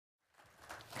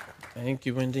Thank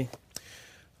you, Wendy.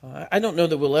 I don't know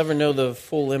that we'll ever know the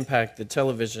full impact that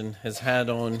television has had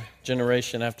on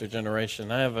generation after generation.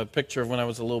 I have a picture of when I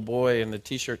was a little boy, and the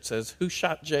T-shirt says, "Who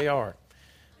shot JR?"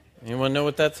 Anyone know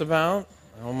what that's about?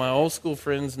 All my old school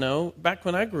friends know. Back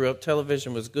when I grew up,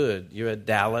 television was good. You had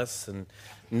Dallas and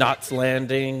Knots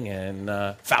Landing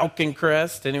and Falcon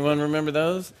Crest. Anyone remember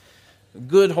those?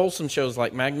 Good, wholesome shows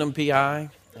like Magnum P.I.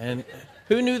 And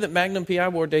who knew that Magnum P.I.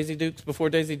 wore Daisy Dukes before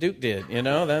Daisy Duke did? You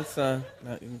know, that's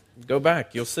go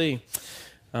back, you'll see.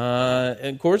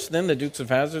 And of course, then the Dukes of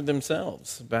Hazzard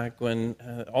themselves, back when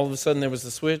all of a sudden there was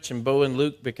a switch and Bo and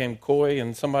Luke became Coy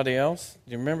and somebody else.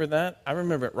 Do you remember that? I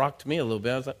remember it rocked me a little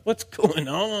bit. I was like, what's going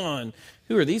on?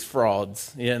 Who are these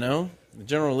frauds? You know,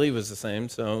 General Lee was the same,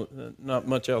 so not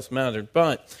much else mattered.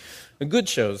 But good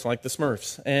shows like the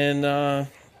Smurfs. And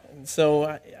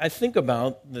so I think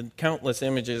about the countless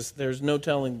images. There's no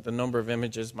telling the number of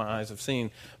images my eyes have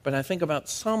seen, but I think about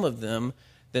some of them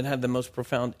that had the most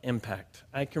profound impact.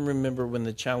 I can remember when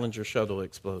the Challenger shuttle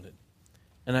exploded,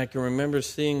 and I can remember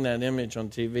seeing that image on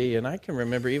TV, and I can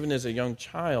remember even as a young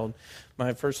child,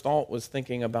 my first thought was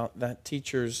thinking about that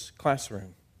teacher's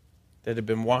classroom that had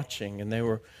been watching, and they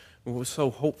were so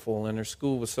hopeful, and her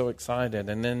school was so excited,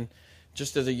 and then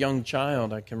just as a young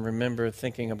child, I can remember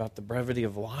thinking about the brevity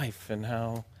of life and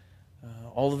how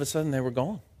all of a sudden they were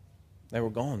gone. They were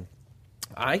gone.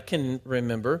 I can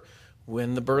remember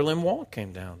when the Berlin Wall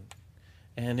came down.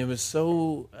 And it was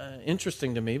so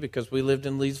interesting to me because we lived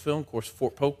in Leesville. Of course,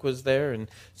 Fort Polk was there, and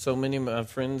so many of my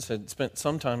friends had spent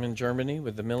some time in Germany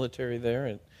with the military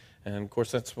there. And of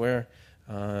course, that's where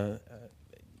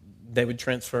they would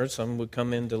transfer. Some would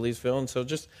come into Leesville. And so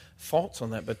just thoughts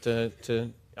on that. But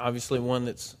to obviously one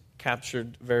that's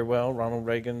captured very well, Ronald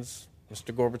Reagan's,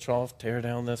 Mr. Gorbachev, tear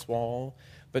down this wall.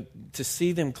 But to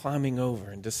see them climbing over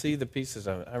and to see the pieces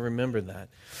of it, I remember that.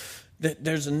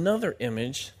 There's another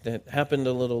image that happened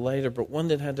a little later, but one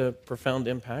that had a profound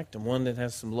impact and one that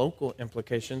has some local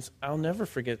implications. I'll never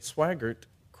forget Swaggart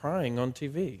crying on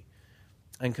TV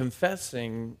and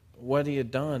confessing what he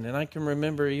had done. And I can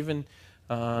remember even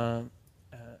for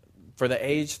the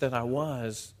age that I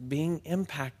was, being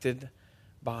impacted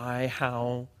by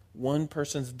how one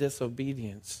person's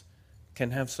disobedience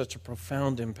can have such a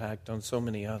profound impact on so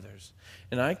many others.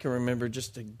 And I can remember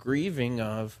just a grieving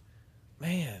of,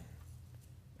 man,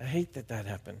 I hate that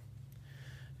happened.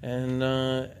 And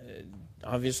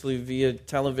obviously via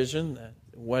television,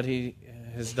 what he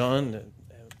has done,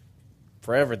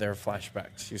 forever there are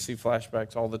flashbacks. You see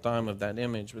flashbacks all the time of that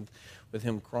image with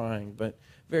him crying. But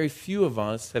very few of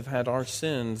us have had our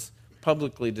sins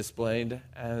publicly displayed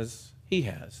as he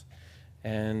has.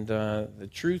 And the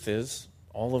truth is,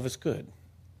 all of us could.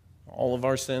 All of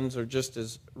our sins are just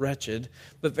as wretched,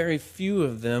 but very few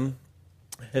of them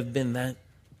have been that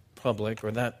public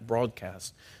or that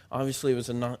broadcast. Obviously, it was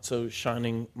a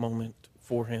not-so-shining moment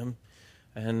for him.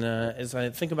 And as I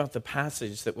think about the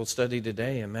passage that we'll study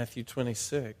today in Matthew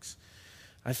 26,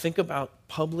 I think about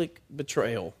public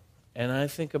betrayal, and I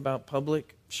think about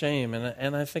public shame,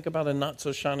 and I think about a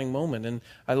not-so-shining moment. And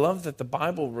I love that the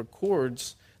Bible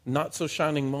records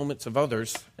not-so-shining moments of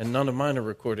others, and none of mine are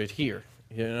recorded here.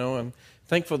 You know, I'm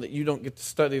thankful that you don't get to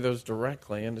study those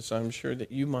directly, and so I'm sure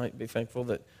that you might be thankful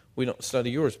that we don't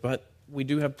study yours, but we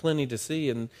do have plenty to see,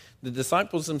 and the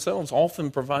disciples themselves often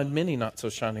provide many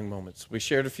not-so-shining moments. We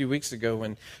shared a few weeks ago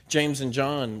when James and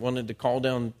John wanted to call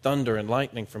down thunder and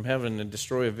lightning from heaven and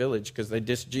destroy a village because they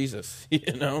dissed Jesus,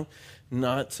 you know,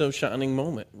 not-so-shining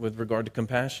moment with regard to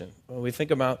compassion. Well, we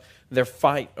think about their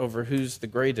fight over who's the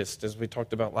greatest, as we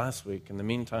talked about last week. In the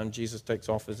meantime, Jesus takes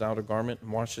off his outer garment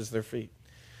and washes their feet.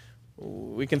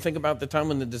 We can think about the time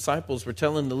when the disciples were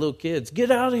telling the little kids, "Get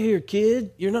out of here,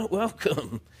 kid. You're not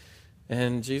welcome."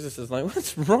 And Jesus is like,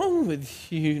 "What's wrong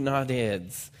with you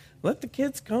knotheads? Let the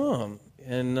kids come."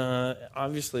 And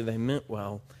obviously they meant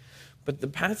well. But the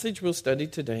passage we'll study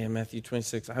today in Matthew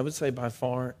 26, I would say by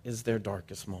far is their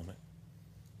darkest moment.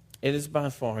 It is by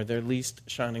far their least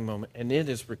shining moment. And it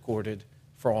is recorded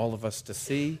for all of us to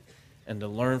see and to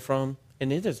learn from.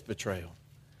 And it is betrayal.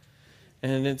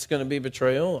 And it's going to be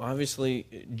betrayal.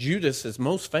 Obviously, Judas is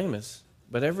most famous,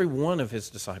 but every one of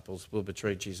his disciples will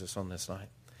betray Jesus on this night.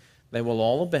 They will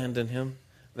all abandon him.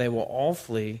 They will all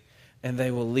flee, and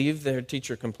they will leave their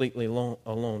teacher completely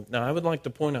alone. Now, I would like to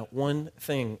point out one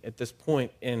thing at this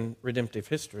point in redemptive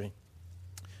history.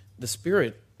 The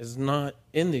Spirit is not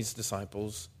in these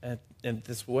disciples in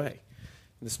this way.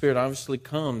 The Spirit obviously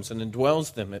comes and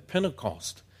indwells them at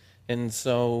Pentecost. And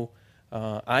so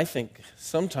I think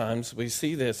sometimes we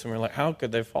see this and we're like, how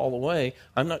could they fall away?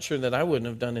 I'm not sure that I wouldn't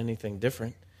have done anything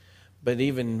different. But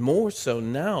even more so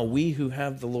now, we who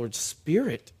have the Lord's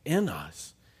Spirit in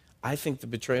us, I think the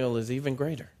betrayal is even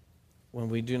greater when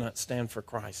we do not stand for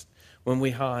Christ, when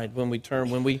we hide, when we turn,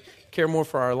 when we care more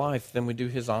for our life than we do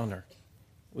his honor.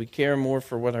 We care more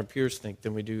for what our peers think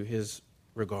than we do his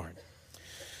regard.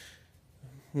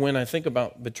 When I think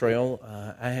about betrayal,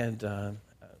 I had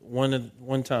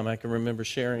one time I can remember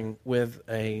sharing with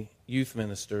a youth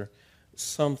minister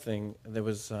something that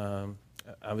was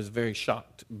I was very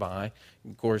shocked by.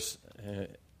 Of course,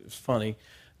 it was funny.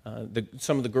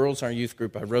 Some of the girls in our youth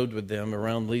group, I rode with them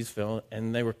around Leesville,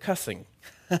 and they were cussing.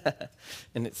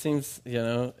 And it seems,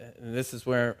 this is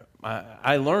where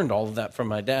I learned all of that from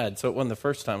my dad, so it wasn't the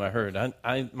first time I heard.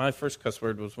 My first cuss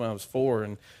word was when I was 4,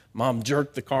 and Mom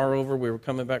jerked the car over. We were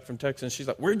coming back from Texas, and she's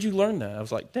like, "Where'd you learn that?" I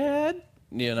was like, "Dad,"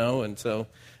 and so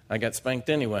I got spanked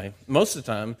anyway. Most of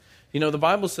the time, the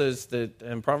Bible says that,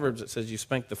 in Proverbs it says you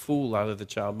spank the fool out of the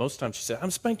child. Most times she said,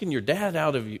 "I'm spanking your dad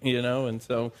out of you," and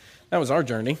so that was our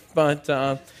journey. But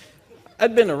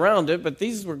I'd been around it, but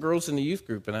these were girls in the youth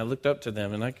group, and I looked up to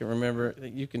them, and I can remember,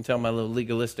 you can tell my little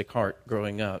legalistic heart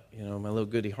growing up, my little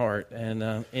goody heart.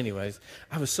 And anyways,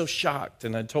 I was so shocked,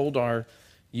 and I told our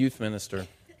youth minister,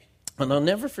 and I'll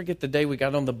never forget the day we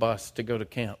got on the bus to go to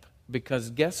camp, because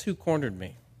guess who cornered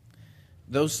me?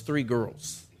 Those 3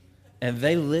 girls. And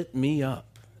they lit me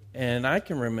up. And I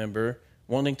can remember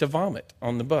wanting to vomit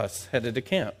on the bus headed to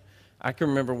camp. I can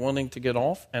remember wanting to get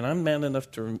off, and I'm man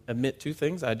enough to admit 2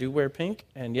 things. I do wear pink,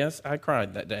 and yes, I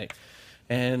cried that day.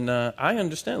 And I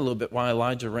understand a little bit why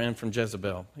Elijah ran from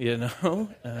Jezebel, and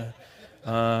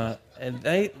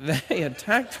they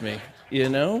attacked me,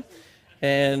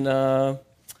 And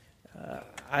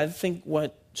I think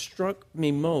what struck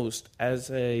me most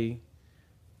as a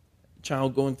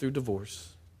child going through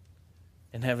divorce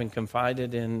and having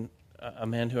confided in a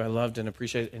man who I loved and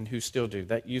appreciated and who still do,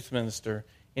 that youth minister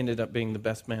ended up being the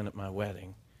best man at my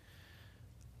wedding.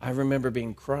 I remember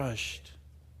being crushed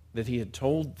that he had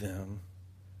told them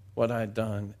what I had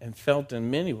done and felt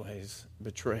in many ways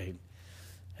betrayed.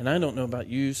 And I don't know about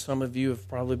you, some of you have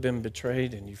probably been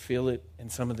betrayed and you feel it in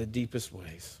some of the deepest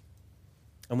ways.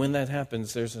 And when that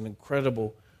happens, there's an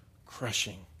incredible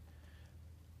crushing.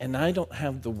 And I don't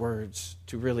have the words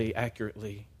to really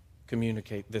accurately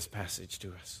communicate this passage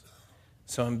to us.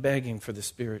 So I'm begging for the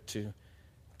Spirit to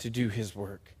do his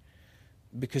work,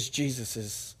 because Jesus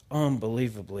is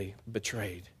unbelievably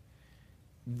betrayed.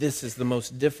 This is the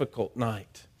most difficult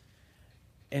night,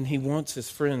 and he wants his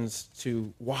friends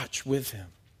to watch with him.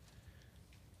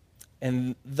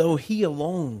 And though he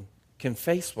alone can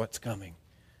face what's coming,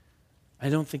 I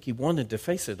don't think he wanted to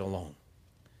face it alone.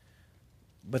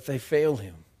 But they fail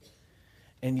him.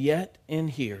 And yet in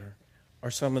here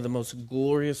are some of the most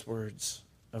glorious words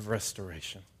of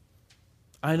restoration.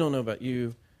 I don't know about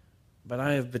you, but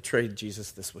I have betrayed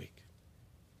Jesus this week.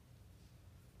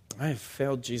 I have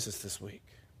failed Jesus this week.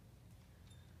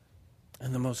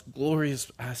 And the most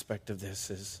glorious aspect of this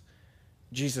is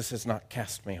Jesus has not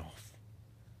cast me off.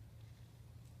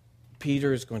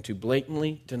 Peter is going to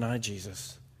blatantly deny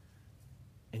Jesus,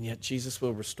 and yet Jesus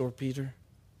will restore Peter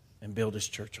and build his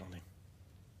church on him.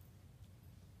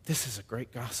 This is a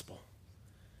great gospel,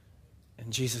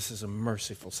 and Jesus is a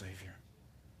merciful Savior.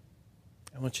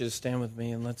 I want you to stand with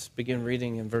me, and let's begin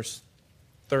reading in verse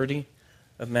 30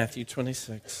 of Matthew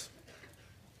 26.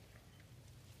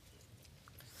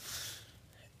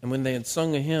 And when they had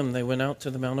sung a hymn, they went out to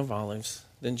the Mount of Olives.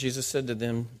 Then Jesus said to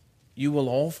them, "You will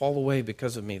all fall away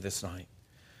because of me this night.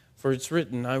 For it's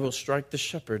written, I will strike the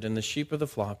shepherd, and the sheep of the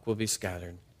flock will be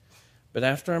scattered. But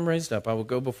after I'm raised up, I will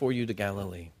go before you to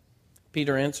Galilee."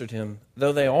 Peter answered him,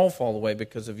 "Though they all fall away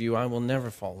because of you, I will never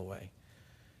fall away."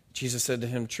 Jesus said to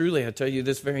him, "Truly, I tell you,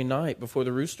 this very night, before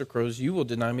the rooster crows, you will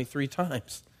deny me 3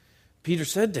 times. Peter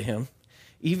said to him,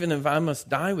 "Even if I must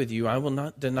die with you, I will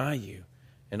not deny you."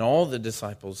 And all the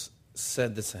disciples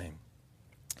said the same.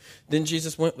 Then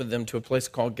Jesus went with them to a place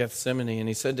called Gethsemane, and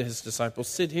he said to his disciples,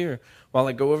 "Sit here while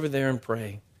I go over there and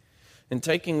pray." And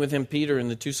taking with him Peter and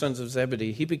the 2 sons of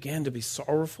Zebedee, he began to be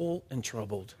sorrowful and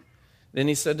troubled. Then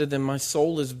he said to them, "My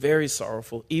soul is very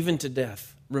sorrowful, even to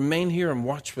death. Remain here and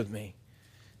watch with me."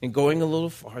 And going a little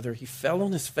farther, he fell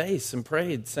on his face and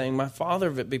prayed, saying, "My Father,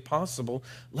 if it be possible,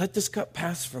 let this cup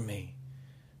pass from me.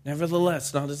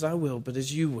 Nevertheless, not as I will, but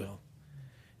as you will."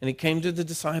 And he came to the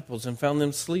disciples and found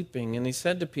them sleeping. And he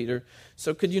said to Peter,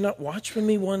 "So could you not watch with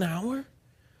me 1 hour?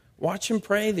 Watch and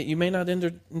pray that you may not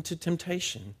enter into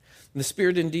temptation. The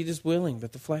spirit indeed is willing,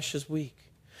 but the flesh is weak."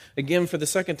 Again, for the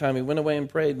 2nd time, he went away and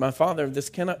prayed, "My Father, if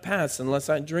this cannot pass unless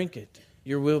I drink it,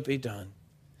 your will be done."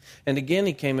 And again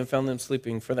he came and found them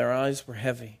sleeping, for their eyes were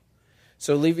heavy.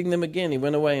 So leaving them again, he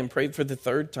went away and prayed for the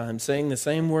third time, saying the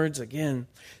same words again.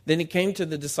 Then he came to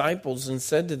the disciples and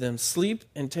said to them, sleep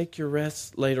and take your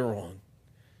rest later on.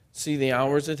 See, the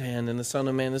hour is at hand, and the Son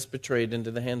of Man is betrayed into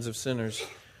the hands of sinners.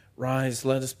 Rise,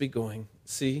 let us be going.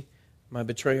 See, my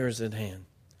betrayer is at hand.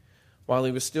 While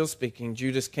he was still speaking,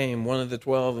 Judas came, one of the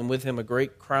 12, and with him a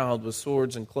great crowd with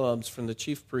swords and clubs from the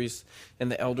chief priests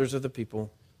and the elders of the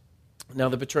people. Now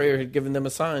the betrayer had given them a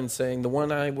sign, saying, the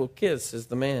one I will kiss is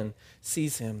the man.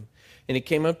 Seize him. And he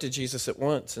came up to Jesus at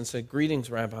once and said, greetings,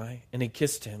 Rabbi. And he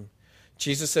kissed him.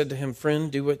 Jesus said to him, friend,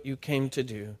 do what you came to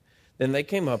do. Then they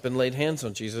came up and laid hands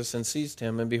on Jesus and seized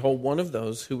him. And behold, one of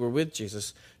those who were with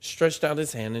Jesus stretched out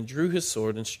his hand and drew his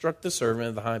sword and struck the servant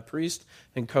of the high priest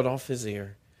and cut off his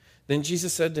ear. Then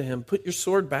Jesus said to him, put your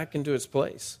sword back into its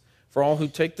place, for all who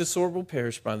take the sword will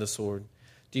perish by the sword.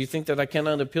 Do you think that I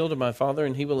cannot appeal to my Father,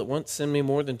 and he will at once send me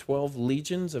more than 12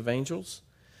 legions of angels?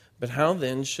 But how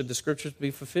then should the scriptures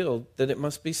be fulfilled that it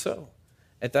must be so?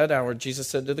 At that hour Jesus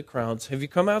said to the crowds, have you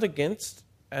come out against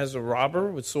as a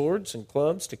robber with swords and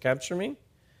clubs to capture me?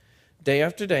 Day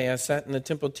after day I sat in the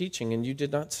temple teaching, and you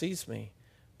did not seize me.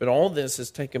 But all this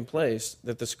has taken place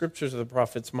that the scriptures of the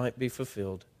prophets might be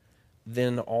fulfilled.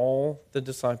 Then all the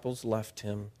disciples left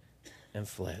him and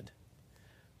fled.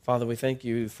 Father, we thank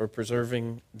you for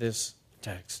preserving this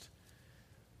text.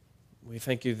 We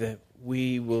thank you that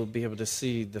we will be able to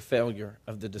see the failure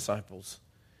of the disciples.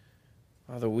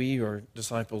 Father, we are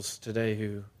disciples today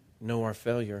who know our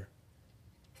failure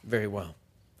very well.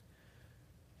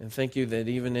 And thank you that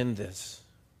even in this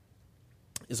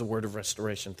is a word of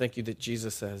restoration. Thank you that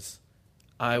Jesus says,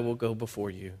 I will go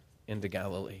before you into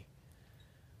Galilee.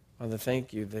 Father,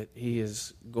 thank you that he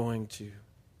is going to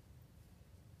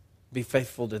be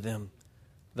faithful to them,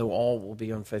 though all will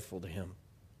be unfaithful to him.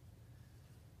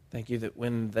 Thank you that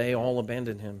when they all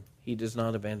abandon him, he does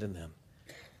not abandon them.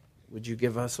 Would you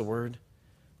give us a word?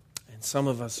 And some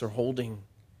of us are holding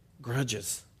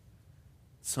grudges.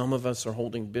 Some of us are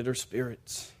holding bitter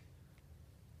spirits.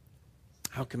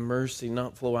 How can mercy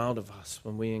not flow out of us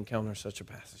when we encounter such a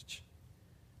passage?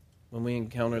 When we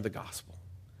encounter the gospel?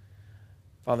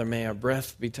 Father, may our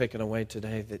breath be taken away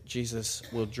today, that Jesus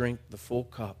will drink the full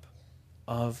cup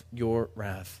of your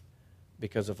wrath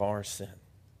because of our sin.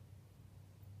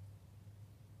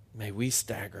 May we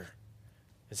stagger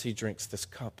as he drinks this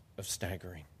cup of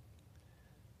staggering.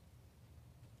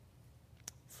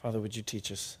 Father, would you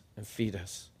teach us and feed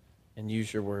us and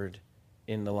use your word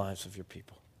in the lives of your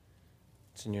people?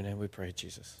 It's in your name we pray,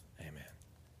 Jesus. Amen.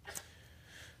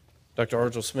 Dr.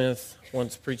 Argel Smith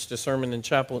once preached a sermon in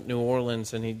chapel at New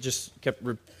Orleans, and he just kept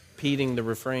repeating the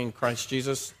refrain, Christ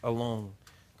Jesus alone,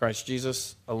 Christ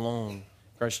Jesus alone,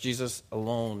 Christ Jesus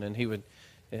alone. And he would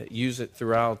use it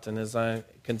throughout. And as I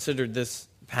considered this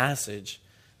passage,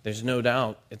 there's no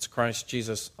doubt it's Christ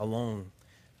Jesus alone.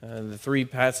 The three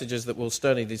passages that we'll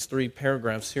study, these three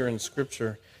paragraphs here in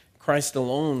Scripture, Christ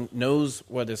alone knows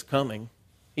what is coming.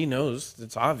 He knows,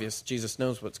 it's obvious, Jesus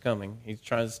knows what's coming. He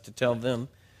tries to tell them.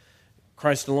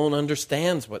 Christ alone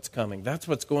understands what's coming. That's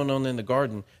what's going on in the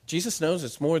garden. Jesus knows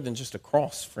it's more than just a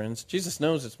cross, friends. Jesus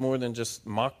knows it's more than just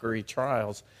mockery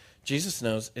trials. Jesus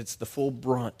knows it's the full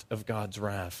brunt of God's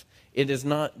wrath. It is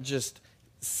not just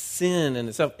sin in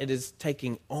itself. It is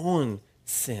taking on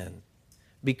sin,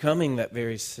 becoming that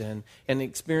very sin, and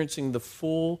experiencing the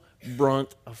full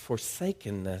brunt of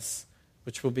forsakenness,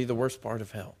 which will be the worst part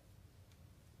of hell.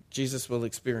 Jesus will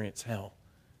experience hell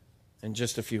in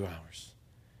just a few hours.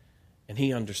 And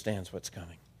he understands what's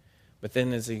coming. But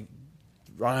then as he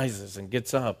rises and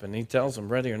gets up and he tells them,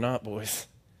 ready or not, boys,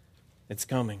 it's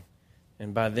coming.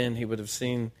 And by then he would have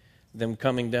seen them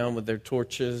coming down with their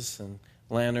torches and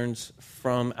lanterns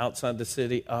from outside the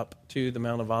city up to the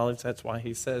Mount of Olives. That's why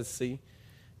he says, see,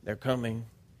 they're coming.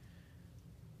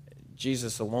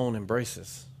 Jesus alone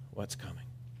embraces what's coming.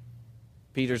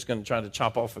 Peter's going to try to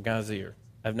chop off a guy's ear.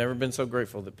 I've never been so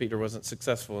grateful that Peter wasn't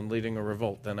successful in leading a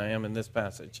revolt than I am in this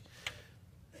passage,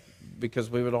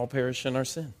 because we would all perish in our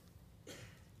sin.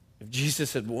 If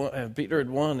Jesus had won, if Peter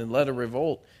had won and led a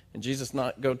revolt and Jesus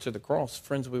not go to the cross,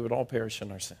 friends, we would all perish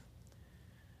in our sin.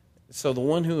 So the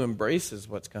one who embraces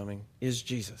what's coming is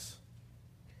Jesus.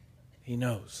 He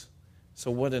knows. So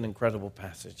what an incredible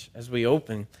passage. As we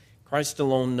open, Christ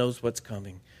alone knows what's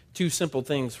coming. Two simple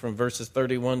things from verses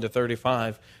 31 to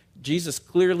 35. Jesus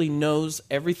clearly knows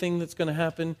everything that's going to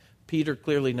happen. Peter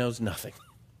clearly knows nothing.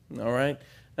 All right?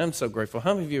 I'm so grateful.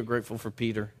 How many of you are grateful for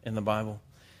Peter in the Bible?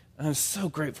 I'm so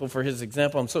grateful for his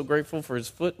example. I'm so grateful for his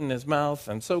foot in his mouth.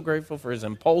 I'm so grateful for his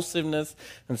impulsiveness.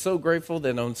 I'm so grateful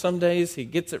that on some days he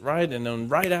gets it right, and on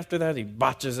right after that he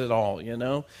botches it all,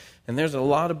 And there's a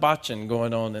lot of botching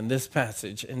going on in this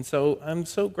passage. And so I'm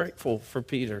so grateful for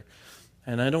Peter.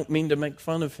 And I don't mean to make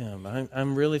fun of him.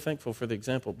 I'm really thankful for the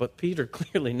example. But Peter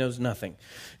clearly knows nothing.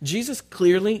 Jesus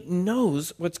clearly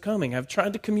knows what's coming. I've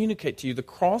tried to communicate to you. The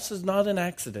cross is not an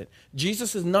accident.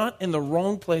 Jesus is not in the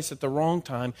wrong place at the wrong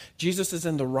time. Jesus is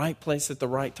in the right place at the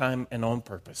right time and on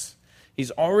purpose.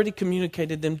 He's already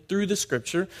communicated them through the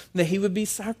scripture that he would be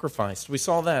sacrificed. We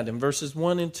saw that in verses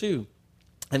 1 and 2.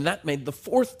 And that made the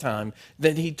fourth time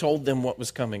that he told them what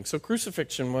was coming. So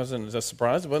crucifixion wasn't a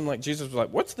surprise. It wasn't like Jesus was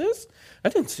like, what's this? I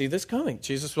didn't see this coming.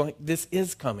 Jesus was like, this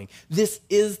is coming. This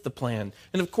is the plan.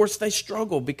 And of course they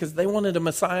struggled because they wanted a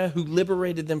Messiah who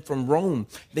liberated them from Rome.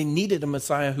 They needed a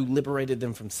Messiah who liberated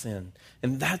them from sin.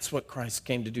 And that's what Christ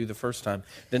came to do the first time.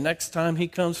 The next time he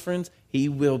comes, friends, he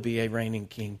will be a reigning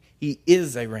king. He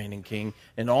is a reigning king,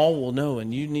 and all will know,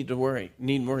 and you needn't worry.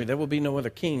 There will be no other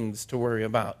kings to worry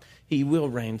about. He will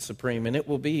reign supreme, and it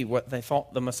will be what they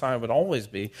thought the Messiah would always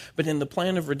be. But in the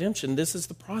plan of redemption, this is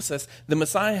the process. The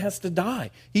Messiah has to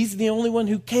die. He's the only one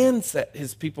who can set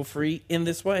his people free in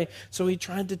this way. So he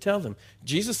tried to tell them.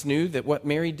 Jesus knew that what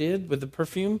Mary did with the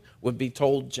perfume would be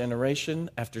told generation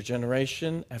after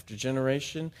generation after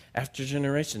generation after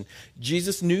generation.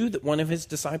 Jesus knew that one of his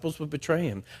disciples would betray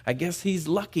him. I guess he's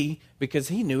lucky because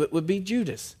he knew it would be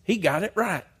Judas. He got it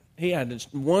right. He had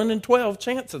a 1 in 12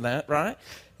 chance of that, right?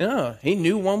 No, he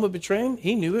knew one would betray him.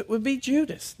 He knew it would be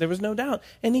Judas. There was no doubt.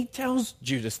 And he tells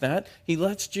Judas that. He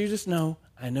lets Judas know,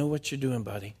 I know what you're doing,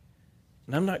 buddy.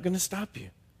 And I'm not going to stop you.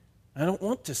 I don't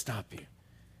want to stop you.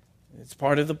 It's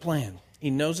part of the plan. He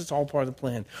knows it's all part of the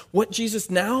plan. What Jesus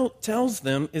now tells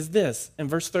them is this. In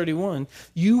verse 31,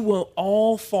 you will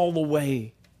all fall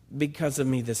away because of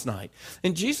me this night.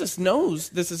 And Jesus knows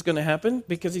this is going to happen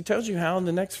because he tells you how in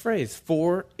the next phrase,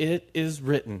 for it is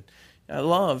written. I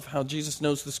love how Jesus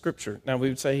knows the scripture. Now we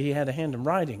would say he had a hand in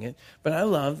writing it, but I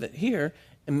love that here,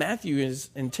 and Matthew is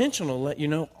intentional to let you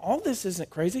know all this isn't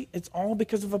crazy. It's all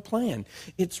because of a plan.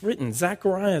 It's written.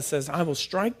 Zechariah says, I will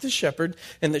strike the shepherd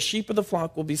and the sheep of the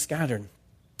flock will be scattered.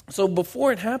 So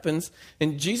before it happens,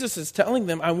 and Jesus is telling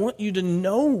them, I want you to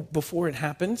know before it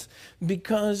happens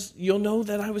because you'll know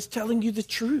that I was telling you the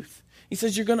truth. He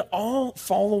says, you're going to all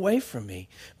fall away from me.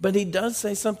 But he does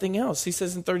say something else. He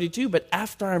says in 32, but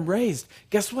after I'm raised,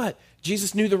 guess what?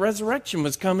 Jesus knew the resurrection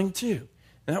was coming too.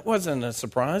 And that wasn't a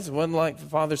surprise. It wasn't like the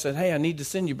Father said, hey, I need to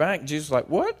send you back. Jesus was like,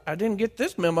 what? I didn't get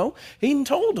this memo. He even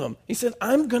told him. He said,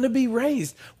 I'm going to be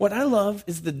raised. What I love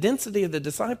is the density of the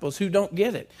disciples who don't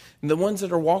get it. And the ones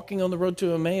that are walking on the road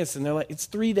to Emmaus, and they're like, it's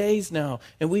 3 days now,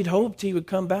 and we'd hoped he would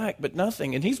come back, but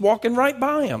nothing. And he's walking right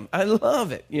by him. I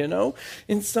love it,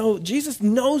 And so Jesus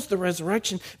knows the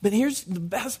resurrection, but here's the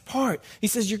best part. He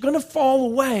says, you're going to fall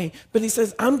away, but he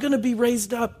says, I'm going to be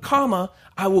raised up,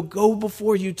 I will go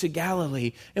before you to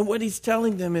Galilee. And what he's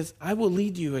telling them is, I will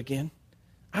lead you again.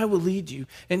 I will lead you.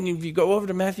 And if you go over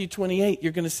to Matthew 28,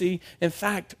 you're going to see, in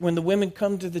fact, when the women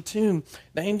come to the tomb,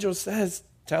 the angel says,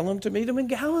 tell them to meet him in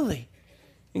Galilee.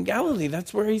 In Galilee,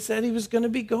 that's where he said he was going to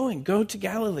be going. Go to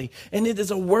Galilee. And it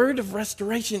is a word of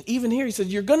restoration. Even here, he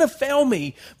says, you're going to fail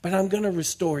me, but I'm going to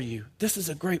restore you. This is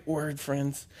a great word,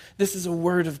 friends. This is a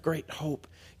word of great hope.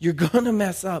 You're going to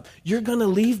mess up. You're going to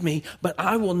leave me, but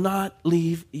I will not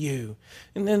leave you.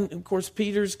 And then, of course,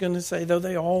 Peter's going to say, though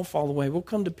they all fall away. We'll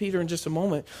come to Peter in just a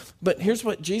moment. But here's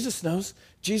what Jesus knows.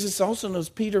 Jesus also knows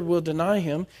Peter will deny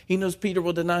him. He knows Peter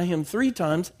will deny him 3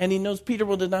 times, and he knows Peter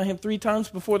will deny him 3 times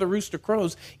before the rooster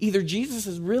crows. Either Jesus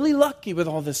is really lucky with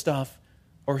all this stuff,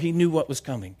 or he knew what was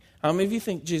coming. How many of you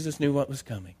think Jesus knew what was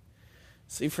coming?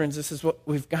 See, friends, this is what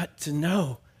we've got to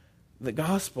know. The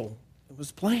gospel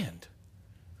was planned.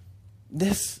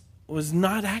 This was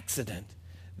not accident.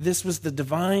 This was the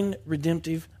divine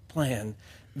redemptive plan.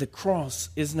 The cross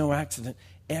is no accident.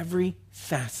 Every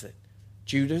facet,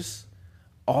 Judas,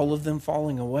 all of them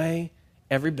falling away,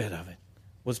 every bit of it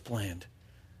was planned.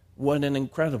 What an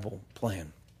incredible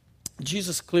plan.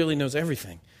 Jesus clearly knows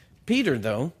everything. Peter,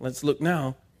 though, let's look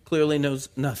now, clearly knows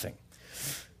nothing.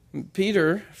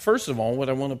 Peter, first of all, what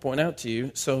I want to point out to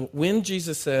you, so when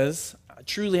Jesus says,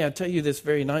 truly I tell you this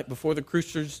very night before the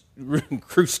roosters row,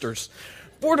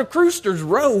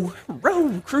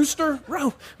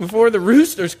 before the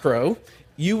roosters crow,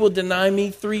 you will deny me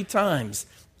 3 times.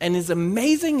 And as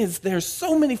amazing as there's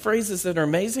so many phrases that are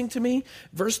amazing to me,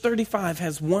 verse 35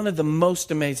 has one of the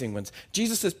most amazing ones.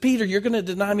 Jesus says, Peter, you're going to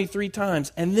deny me 3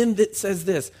 times. And then it says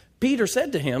this, Peter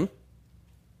said to him,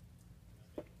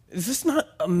 is this not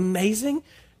amazing?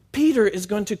 Peter is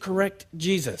going to correct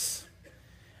Jesus.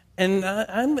 And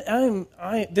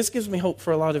this gives me hope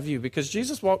for a lot of you, because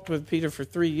Jesus walked with Peter for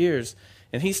 3 years,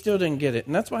 and he still didn't get it.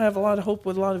 And that's why I have a lot of hope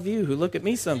with a lot of you who look at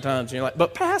me sometimes, and you're like,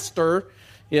 but Pastor,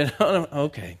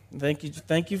 okay,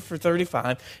 thank you for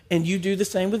 35. And you do the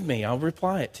same with me. I'll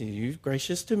reply it to you.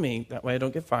 Gracious to me. That way I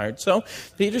don't get fired. So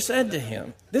Peter said to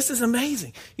him, this is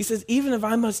amazing. He says, even if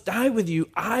I must die with you,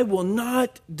 I will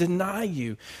not deny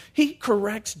you. He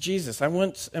corrects Jesus. I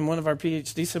once, in one of our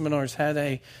PhD seminars,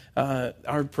 had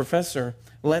our professor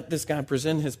let this guy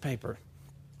present his paper.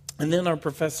 And then our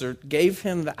professor gave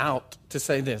him the out to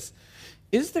say this: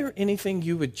 is there anything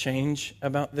you would change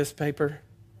about this paper?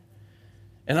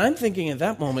 And I'm thinking at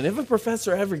that moment, if a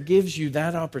professor ever gives you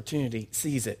that opportunity,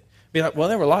 seize it. Be like, well,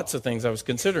 there were lots of things I was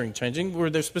considering changing. Were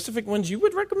there specific ones you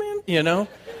would recommend?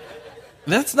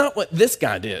 That's not what this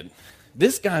guy did.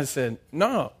 This guy said,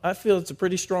 no, I feel it's a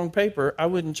pretty strong paper. I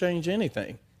wouldn't change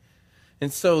anything.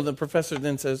 And so the professor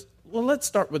then says, well, let's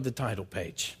start with the title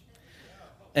page.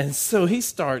 And so he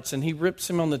starts, and he rips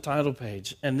him on the title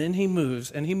page, and then he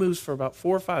moves for about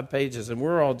 4 or 5 pages, and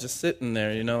we're all just sitting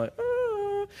there, like,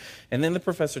 and then the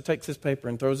professor takes his paper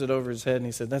and throws it over his head, and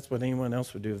he said, that's what anyone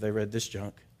else would do if they read this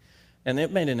junk. And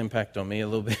it made an impact on me a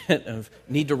little bit of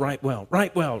need to write well.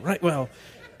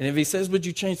 And if he says, would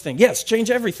you change things? Yes, change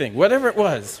everything, whatever it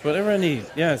was, whatever I need,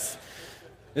 yes.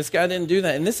 This guy didn't do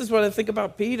that. And this is what I think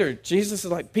about Peter. Jesus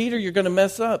is like, Peter, you're going to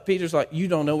mess up. Peter's like, you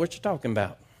don't know what you're talking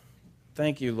about.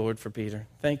 Thank you, Lord, for Peter.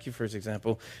 Thank you for his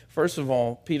example. First of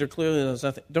all, Peter clearly knows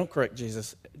nothing. Don't correct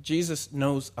Jesus. Jesus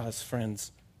knows us,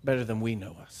 friends, better than we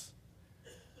know us.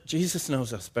 Jesus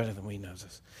knows us better than we know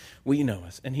us. We know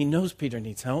us. And he knows Peter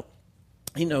needs help.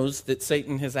 He knows that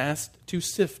Satan has asked to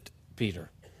sift Peter.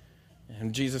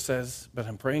 And Jesus says, but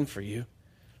I'm praying for you.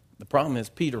 The problem is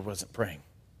Peter wasn't praying.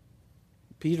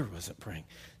 Peter wasn't praying.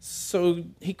 So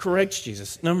he corrects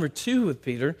Jesus. Number 2 with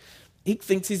Peter, he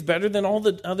thinks he's better than all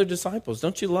the other disciples.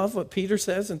 Don't you love what Peter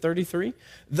says in 33?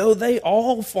 Though they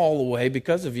all fall away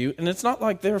because of you, and it's not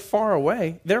like they're far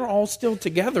away. They're all still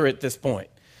together at this point.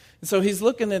 And so he's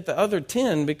looking at the other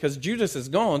 10 because Judas is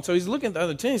gone. So he's looking at the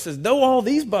other 10. He says, though all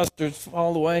these bastards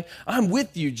fall away, I'm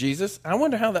with you, Jesus. I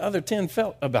wonder how the other 10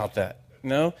 felt about that.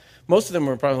 Most of them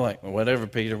were probably like, well, whatever,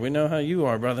 Peter. We know how you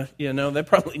are, brother. They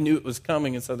probably knew it was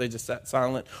coming, and so they just sat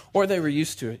silent, or they were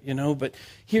used to it, But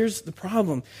here's the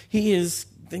problem. He is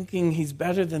thinking he's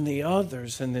better than the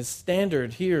others, and this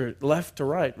standard here, left to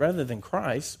right, rather than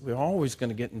Christ, we're always going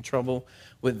to get in trouble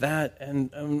with that,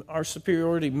 and our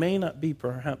superiority may not be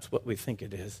perhaps what we think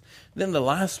it is. Then the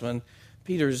last one,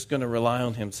 Peter's going to rely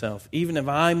on himself. Even if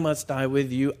I must die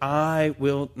with you, I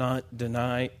will not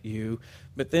deny you.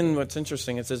 But then what's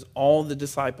interesting, it says all the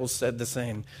disciples said the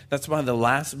same. That's why the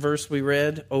last verse we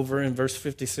read over in verse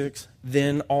 56,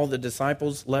 then all the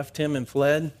disciples left him and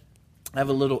fled. I have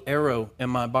a little arrow in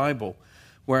my Bible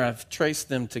where I've traced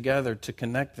them together to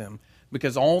connect them,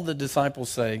 because all the disciples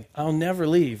say, I'll never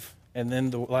leave. And then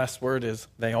the last word is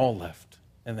they all left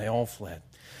and they all fled.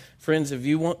 Friends, if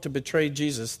you want to betray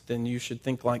Jesus, then you should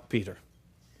think like Peter.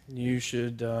 You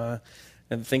should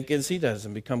think as he does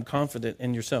and become confident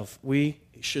in yourself. We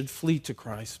should flee to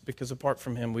Christ, because apart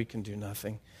from him, we can do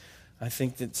nothing. I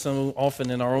think that so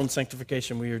often in our own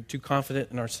sanctification, we are too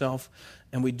confident in ourselves,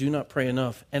 and we do not pray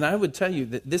enough. And I would tell you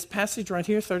that this passage right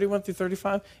here, 31 through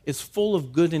 35, is full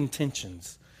of good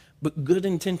intentions. But good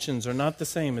intentions are not the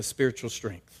same as spiritual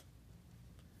strength.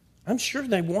 I'm sure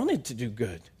they wanted to do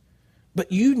good,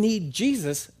 but you need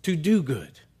Jesus to do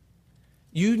good.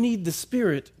 You need the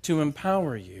Spirit to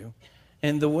empower you.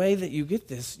 And the way that you get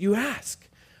this, you ask.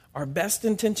 Our best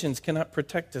intentions cannot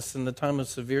protect us in the time of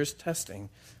severest testing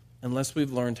unless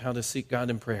we've learned how to seek God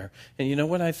in prayer. And you know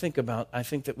what I think about? I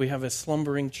think that we have a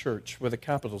slumbering church with a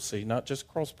capital C, not just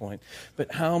Crosspoint.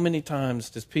 But how many times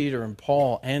does Peter and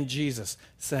Paul and Jesus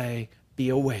say, be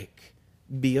awake,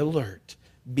 be alert,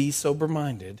 be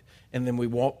sober-minded, and then we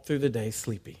walk through the day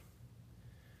sleepy?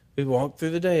 We walk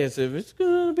through the day as if it's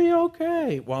going to be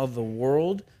okay, while the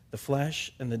world, the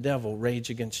flesh, and the devil rage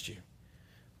against you.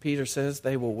 Peter says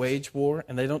they will wage war,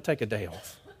 and they don't take a day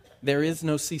off. There is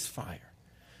no ceasefire.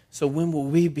 So when will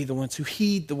we be the ones who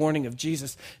heed the warning of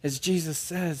Jesus? As Jesus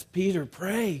says, Peter,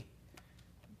 pray.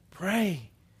 Pray.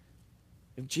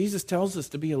 If Jesus tells us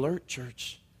to be alert,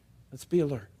 church, let's be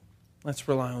alert. Let's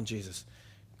rely on Jesus.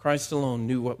 Christ alone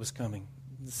knew what was coming.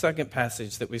 The second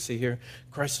passage that we see here,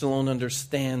 Christ alone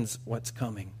understands what's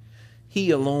coming.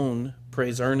 He alone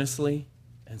prays earnestly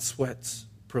and sweats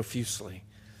profusely.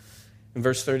 In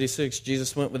verse 36,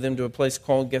 Jesus went with them to a place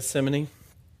called Gethsemane,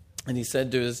 and he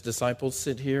said to his disciples,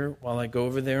 sit here while I go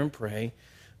over there and pray.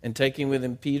 And taking with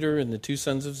him Peter and the two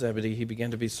sons of Zebedee, he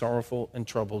began to be sorrowful and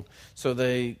troubled. So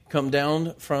they come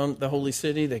down from the holy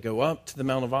city. They go up to the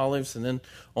Mount of Olives. And then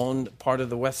on part of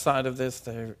the west side of this,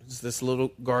 there's this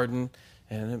little garden.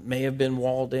 And it may have been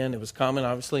walled in. It was common,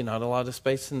 obviously, not a lot of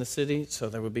space in the city. So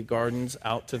there would be gardens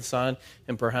out to the side.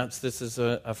 And perhaps this is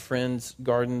a friend's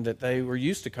garden that they were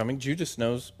used to coming. Judas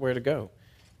knows where to go.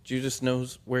 Judas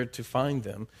knows where to find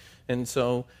them. And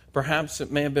so perhaps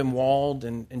it may have been walled,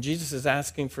 and Jesus is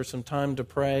asking for some time to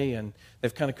pray, and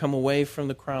they've kind of come away from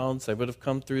the crowds. They would have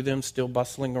come through them, still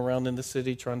bustling around in the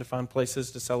city, trying to find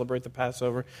places to celebrate the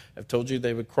Passover. I've told you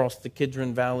they would cross the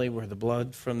Kidron Valley, where the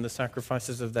blood from the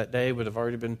sacrifices of that day would have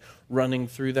already been running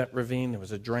through that ravine. There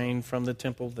was a drain from the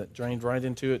temple that drained right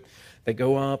into it. They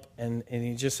go up, and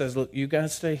he just says, look, you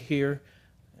guys stay here.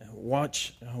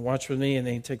 Watch with me. And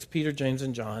then he takes Peter, James,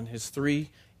 and John, his three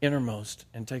innermost,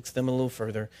 and takes them a little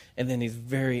further. And then he's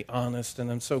very honest,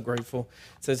 and I'm so grateful.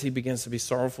 It says he begins to be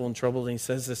sorrowful and troubled, and he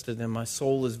says this to them, my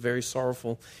soul is very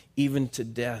sorrowful, even to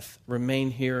death.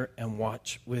 Remain here and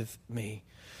watch with me.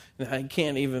 And I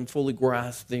can't even fully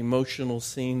grasp the emotional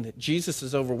scene that Jesus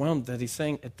is overwhelmed, that he's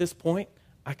saying, at this point,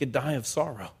 I could die of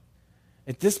sorrow.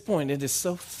 At this point, it is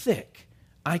so thick,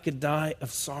 I could die of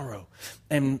sorrow.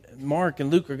 And Mark and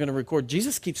Luke are going to record,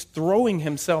 Jesus keeps throwing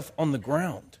himself on the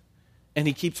ground. And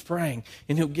he keeps praying,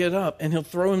 and he'll get up, and he'll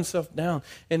throw himself down.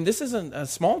 And this isn't a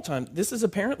small time. This is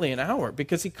apparently an hour,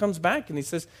 because he comes back and he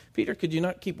says, Peter, could you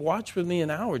not keep watch with me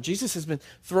an hour? Jesus has been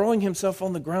throwing himself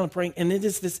on the ground praying, and it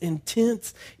is this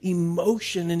intense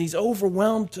emotion, and he's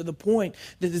overwhelmed to the point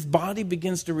that his body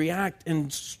begins to react,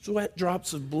 and sweat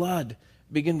drops of blood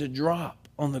begin to drop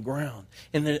on the ground.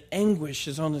 And the anguish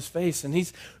is on his face, and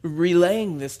he's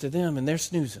relaying this to them, and they're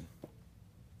snoozing.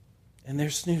 And they're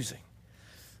snoozing.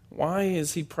 Why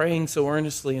is he praying so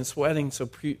earnestly and sweating so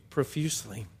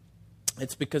profusely?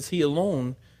 It's because he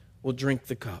alone will drink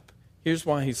the cup. Here's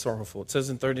why he's sorrowful. It says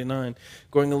in 39,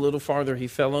 going a little farther, he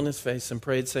fell on his face and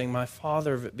prayed, saying, my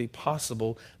Father, if it be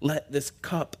possible, let this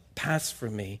cup pass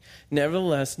from me.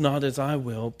 Nevertheless, not as I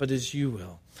will, but as you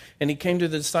will. And he came to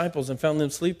the disciples and found them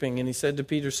sleeping. And he said to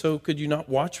Peter, so could you not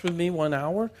watch with me 1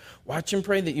 hour? Watch and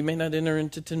pray that you may not enter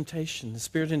into temptation. The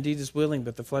spirit indeed is willing,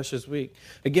 but the flesh is weak.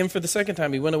 Again, for the second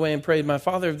time, he went away and prayed, my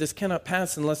Father, if this cannot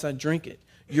pass unless I drink it,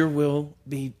 your will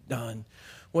be done.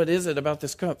 What is it about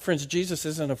this cup? Friends, Jesus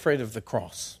isn't afraid of the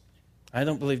cross. I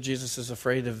don't believe Jesus is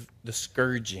afraid of the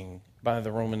scourging by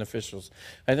the Roman officials.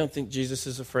 I don't think Jesus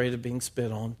is afraid of being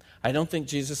spit on. I don't think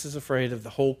Jesus is afraid of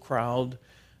the whole crowd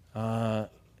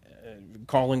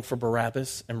calling for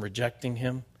Barabbas and rejecting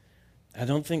him. I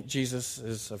don't think Jesus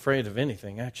is afraid of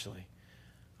anything, actually.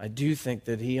 I do think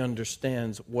that he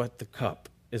understands what the cup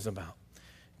is about.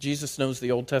 Jesus knows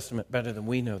the Old Testament better than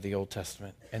we know the Old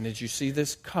Testament. And as you see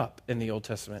this cup in the Old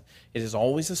Testament, it is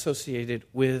always associated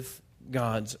with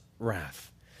God's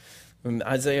wrath. In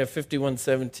Isaiah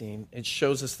 51:17, it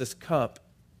shows us this cup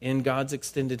in God's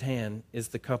extended hand is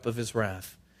the cup of his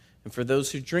wrath. And for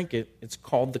those who drink it, it's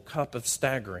called the cup of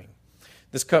staggering.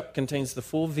 This cup contains the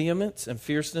full vehemence and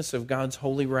fierceness of God's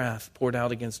holy wrath poured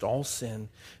out against all sin.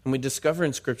 And we discover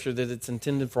in Scripture that it's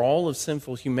intended for all of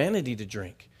sinful humanity to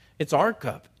drink. It's our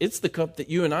cup. It's the cup that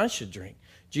you and I should drink.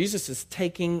 Jesus is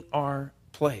taking our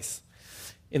place.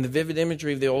 In the vivid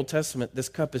imagery of the Old Testament, this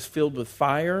cup is filled with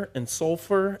fire and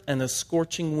sulfur and a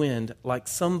scorching wind, like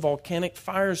some volcanic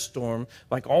firestorm,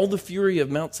 like all the fury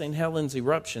of Mount St. Helens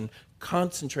eruption,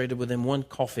 concentrated within one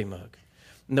coffee mug.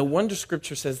 No wonder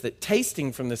Scripture says that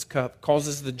tasting from this cup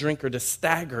causes the drinker to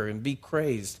stagger and be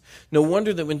crazed. No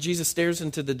wonder that when Jesus stares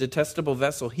into the detestable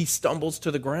vessel, he stumbles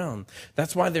to the ground.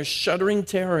 That's why there's shuddering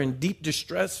terror and deep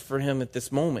distress for him at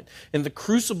this moment. In the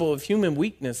crucible of human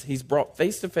weakness, he's brought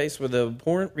face to face with the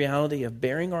abhorrent reality of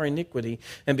bearing our iniquity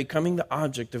and becoming the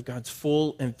object of God's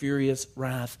full and furious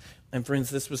wrath. And friends,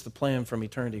 this was the plan from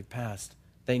eternity past.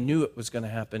 They knew it was going to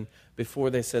happen before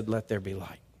they said, let there be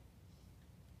light.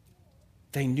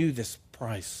 They knew this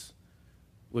price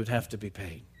would have to be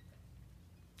paid.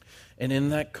 And in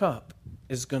that cup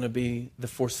is going to be the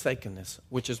forsakenness,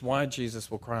 which is why Jesus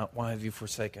will cry out, why have you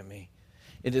forsaken me?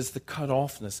 It is the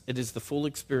cut-offness. It is the full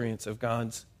experience of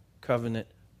God's covenant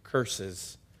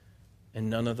curses and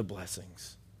none of the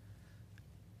blessings.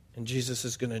 And Jesus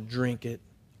is going to drink it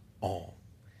all.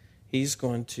 He's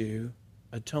going to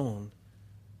atone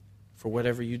for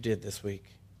whatever you did this week,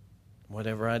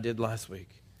 whatever I did last week,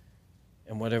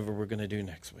 and whatever we're going to do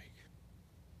next week.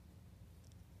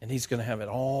 And he's going to have it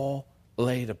all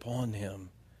laid upon him.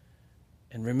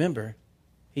 And remember,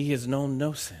 he has known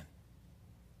no sin.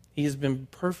 He has been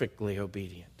perfectly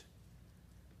obedient.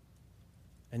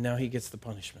 And now he gets the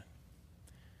punishment.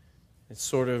 It's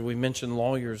sort of, we mentioned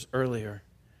lawyers earlier.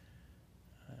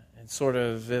 It's sort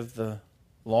of if the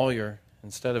lawyer,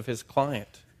 instead of his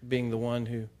client being the one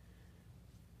who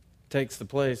takes the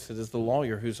place, it is the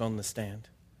lawyer who's on the stand.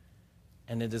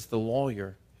 And it is the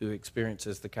lawyer who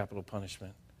experiences the capital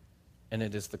punishment. And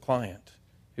it is the client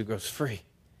who goes free.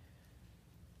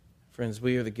 Friends,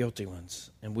 we are the guilty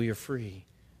ones, and we are free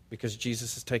because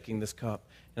Jesus is taking this cup.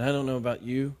 And I don't know about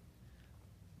you,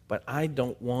 but I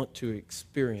don't want to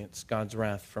experience God's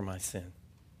wrath for my sin.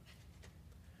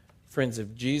 Friends,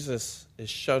 if Jesus is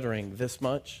shuddering this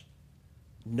much,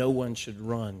 no one should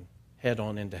run head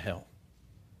on into hell.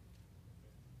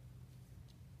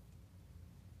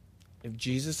 If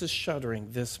Jesus is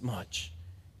shuddering this much,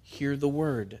 hear the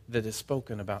word that is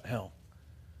spoken about hell.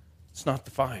 It's not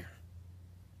the fire.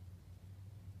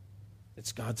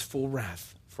 It's God's full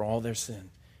wrath for all their sin.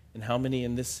 And how many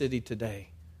in this city today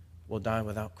will die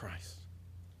without Christ?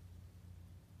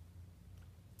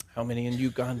 How many in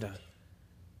Uganda?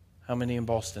 How many in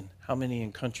Boston? How many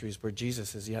in countries where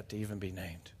Jesus is yet to even be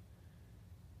named?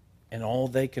 And all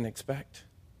they can expect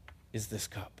is this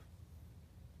cup.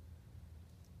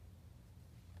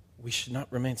 We should not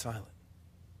remain silent.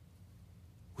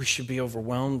 We should be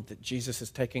overwhelmed that Jesus is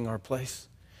taking our place,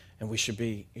 and we should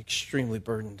be extremely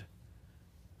burdened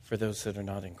for those that are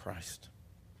not in Christ.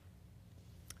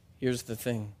 Here's the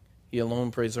thing. He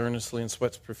alone prays earnestly and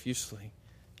sweats profusely.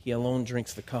 He alone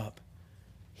drinks the cup.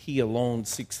 He alone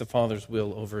seeks the Father's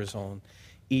will over his own.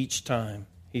 Each time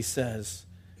he says,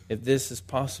 if this is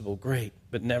possible, great,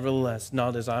 but nevertheless,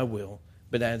 not as I will,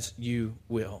 but as you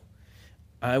will.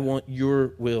 I want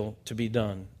your will to be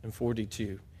done. In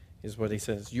 42 is what he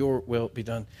says. Your will be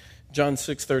done. John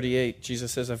 6:38,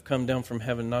 Jesus says, I've come down from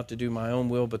heaven not to do my own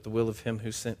will, but the will of him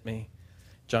who sent me.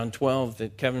 John 12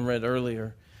 that Kevin read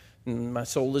earlier. My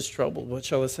soul is troubled. What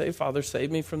shall I say? Father, save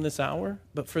me from this hour.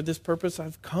 But for this purpose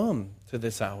I've come to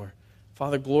this hour.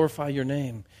 Father, glorify your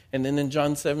name. And then in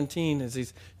John 17, as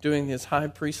he's doing his high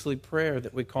priestly prayer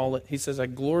that we call it, he says, I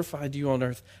glorified you on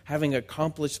earth, having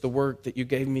accomplished the work that you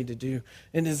gave me to do.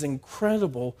 It is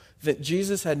incredible that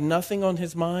Jesus had nothing on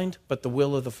his mind but the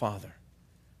will of the Father.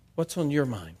 What's on your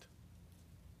mind?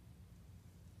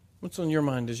 What's on your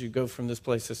mind as you go from this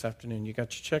place this afternoon? You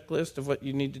got your checklist of what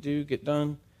you need to do, get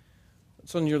done?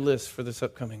 What's on your list for this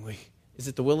upcoming week? Is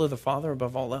it the will of the Father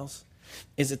above all else?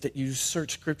 Is it that you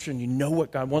search Scripture and you know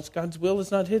what God wants? God's will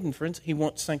is not hidden, friends. He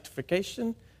wants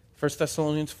sanctification, 1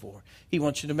 Thessalonians 4. He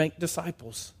wants you to make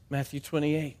disciples, Matthew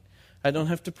 28. I don't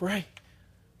have to pray.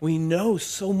 We know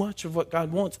so much of what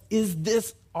God wants. Is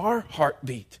this our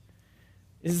heartbeat?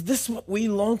 Is this what we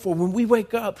long for? When we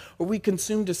wake up, are we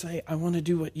consumed to say, I want to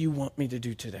do what you want me to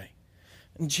do today?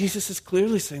 And Jesus is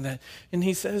clearly saying that. And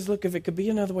he says, look, if it could be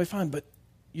another way, fine, but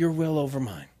your will over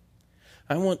mine.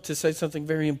 I want to say something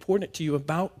very important to you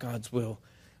about God's will.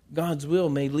 God's will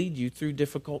may lead you through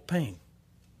difficult pain.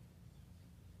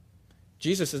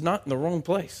 Jesus is not in the wrong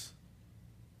place.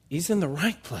 He's in the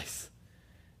right place.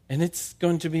 And it's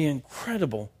going to be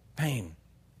incredible pain.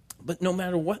 But no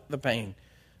matter what the pain,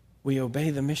 we obey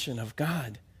the mission of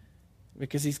God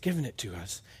because he's given it to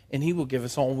us. And he will give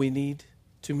us all we need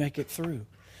to make it through.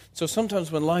 So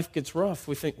sometimes when life gets rough,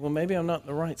 we think, well, maybe I'm not in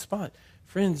the right spot.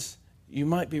 Friends, you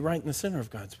might be right in the center of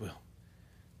God's will.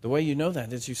 The way you know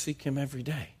that is you seek him every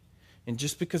day. And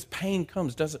just because pain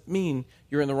comes doesn't mean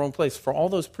you're in the wrong place. For all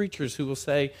those preachers who will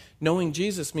say, knowing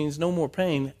Jesus means no more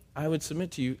pain, I would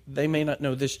submit to you, they may not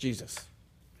know this Jesus.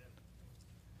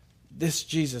 This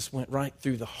Jesus went right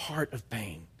through the heart of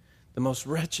pain, the most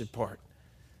wretched part.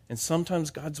 And sometimes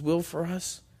God's will for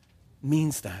us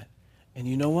means that. And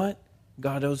you know what?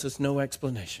 God owes us no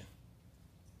explanation.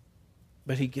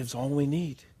 But he gives all we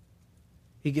need.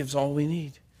 He gives all we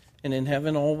need. And in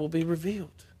heaven, all will be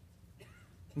revealed.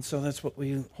 And so that's what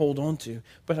we hold on to.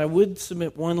 But I would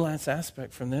submit one last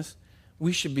aspect from this.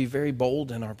 We should be very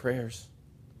bold in our prayers.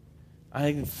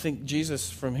 I think Jesus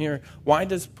from here, why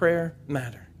does prayer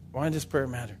matter? Why does prayer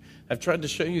matter? I've tried to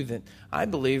show you that I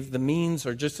believe the means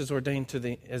are just as ordained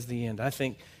as the end. I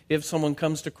think if someone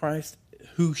comes to Christ,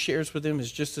 who shares with him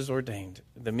is just as ordained.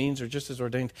 The means are just as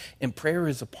ordained. And prayer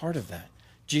is a part of that.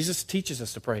 Jesus teaches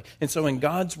us to pray. And so in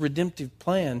God's redemptive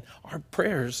plan, our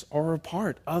prayers are a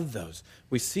part of those.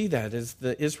 We see that as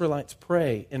the Israelites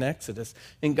pray in Exodus,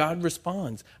 and God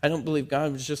responds. I don't believe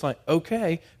God was just like,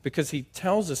 okay, because he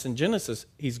tells us in Genesis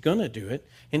he's going to do it,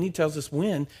 and he tells us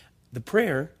when. The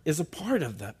prayer is a part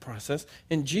of that process,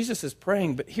 and Jesus is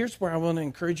praying. But here's where I want to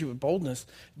encourage you with boldness.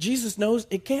 Jesus knows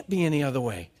it can't be any other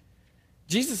way.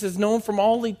 Jesus is known from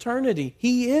all eternity.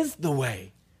 He is the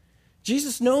way.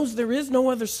 Jesus knows there is no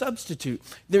other substitute.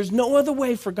 There's no other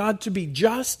way for God to be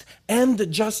just and the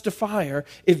justifier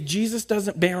if Jesus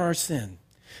doesn't bear our sin.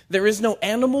 There is no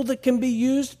animal that can be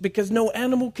used because no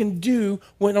animal can do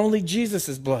what only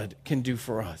Jesus' blood can do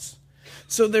for us.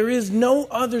 So there is no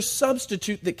other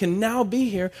substitute that can now be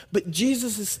here, but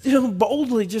Jesus is still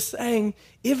boldly just saying,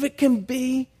 if it can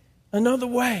be another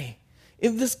way,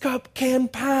 if this cup can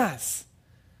pass,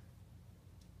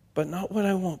 but not what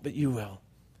I want, but you will.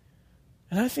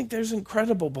 And I think there's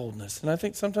incredible boldness. And I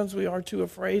think sometimes we are too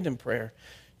afraid in prayer.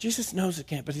 Jesus knows it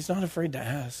can't, but he's not afraid to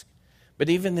ask. But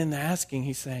even in the asking,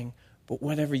 he's saying, but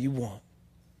whatever you want,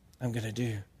 I'm going to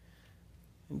do.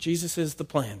 And Jesus is the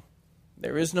plan.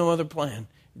 There is no other plan.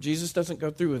 If Jesus doesn't go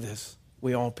through with this,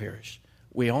 we all perish.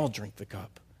 We all drink the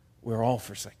cup. We're all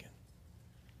forsaken.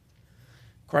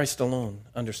 Christ alone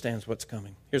understands what's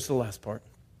coming. Here's the last part.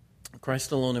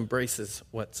 Christ alone embraces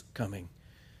what's coming.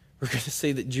 We're going to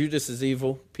see that Judas is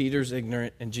evil, Peter's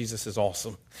ignorant, and Jesus is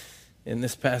awesome. In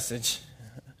this passage,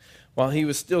 while he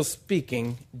was still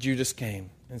speaking, Judas came.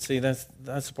 And see, that's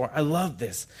the part. I love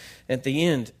this. At the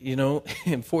end,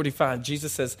 in 45,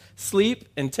 Jesus says, sleep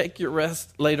and take your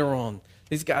rest later on.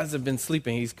 These guys have been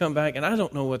sleeping. He's come back, and I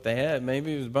don't know what they had.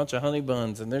 Maybe it was a bunch of honey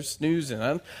buns, and they're snoozing.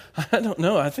 I don't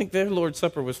know. I think their Lord's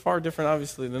Supper was far different,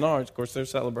 obviously, than ours. Of course, they're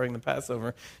celebrating the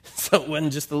Passover, so it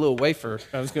wasn't just a little wafer.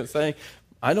 I was going to say,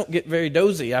 I don't get very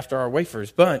dozy after our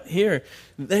wafers, but here,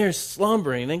 they're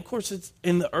slumbering. And, of course, it's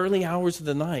in the early hours of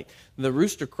the night. The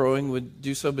rooster crowing would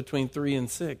do so between 3 and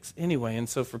 6 anyway. And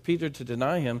so for Peter to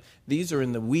deny him, these are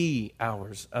in the wee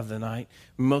hours of the night.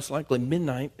 Most likely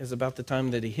midnight is about the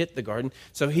time that he hit the garden.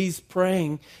 So he's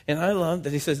praying, and I love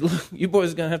that he says, look, you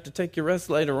boys are going to have to take your rest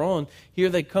later on. Here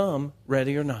they come,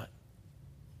 ready or not.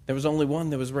 There was only one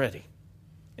that was ready,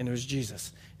 and it was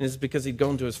Jesus. And it's because he'd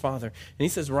gone to his Father. And he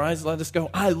says, rise, let us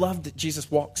go. I love that Jesus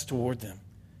walks toward them.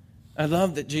 I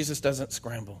love that Jesus doesn't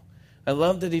scramble. I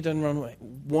love that he doesn't run away.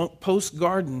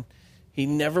 Post-garden, he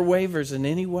never wavers in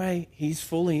any way. He's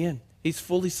fully in. He's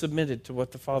fully submitted to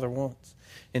what the Father wants.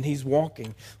 And he's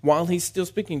walking. While he's still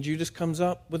speaking, Judas comes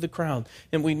up with the crowd.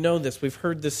 And we know this. We've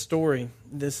heard this story.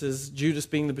 This is Judas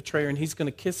being the betrayer, and he's going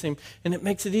to kiss him. And it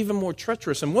makes it even more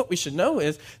treacherous. And what we should know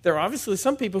is there are obviously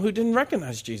some people who didn't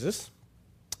recognize Jesus.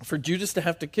 For Judas to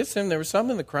have to kiss him, there were some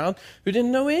in the crowd who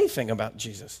didn't know anything about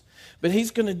Jesus. But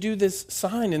he's going to do this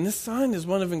sign, and this sign is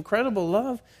one of incredible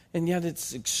love, and yet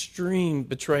it's extreme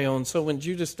betrayal. And so when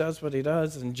Judas does what he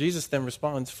does, and Jesus then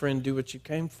responds, friend, do what you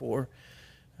came for,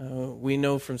 we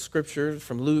know from Scripture,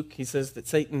 from Luke, he says that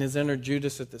Satan has entered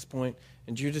Judas at this point,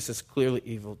 and Judas is clearly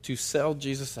evil. To sell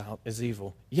Jesus out is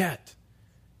evil. Yet,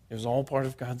 it was all part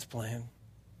of God's plan.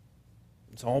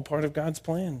 It's all part of God's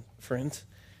plan, friends.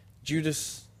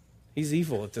 Judas, he's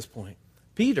evil at this point.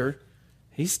 Peter,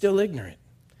 he's still ignorant.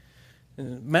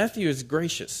 And Matthew is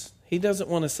gracious. He doesn't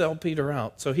want to sell Peter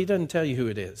out, so he doesn't tell you who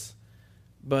it is.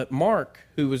 But Mark,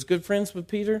 who was good friends with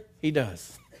Peter, he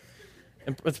does.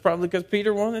 And it's probably because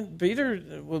Peter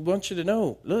would want you to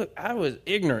know, look, I was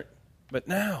ignorant, but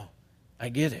now I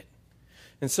get it.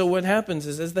 And so what happens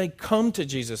is as they come to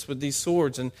Jesus with these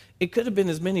swords, and it could have been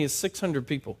as many as 600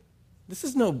 people. This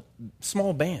is no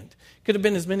small band. It could have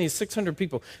been as many as 600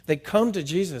 people. They come to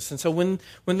Jesus. And so when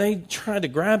they try to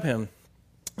grab him,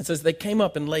 it says they came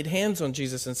up and laid hands on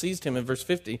Jesus and seized him in verse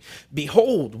 50.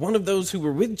 Behold, one of those who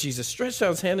were with Jesus stretched out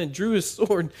his hand and drew his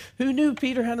sword. Who knew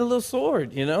Peter had a little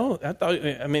sword?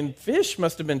 Fish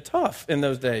must have been tough in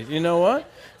those days. You know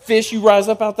what? Fish, you rise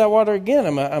up out that water again.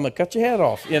 I'm going to cut your head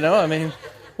off.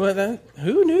 Well, then,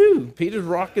 who knew? Peter's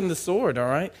rocking the sword, all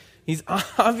right? He's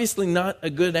obviously not a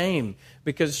good aim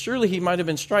because surely he might have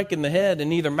been striking the head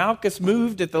and either Malchus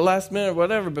moved at the last minute or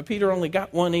whatever, but Peter only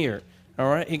got one ear. All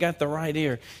right, he got the right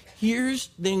ear. Here's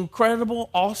the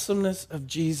incredible awesomeness of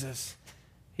Jesus.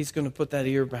 He's going to put that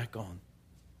ear back on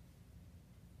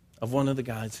of one of the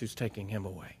guys who's taking him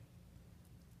away.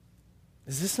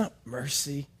 Is this not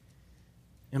mercy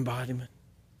embodiment?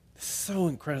 It's so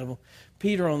incredible.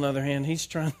 Peter, on the other hand, he's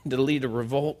trying to lead a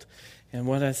revolt. And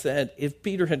what I said, if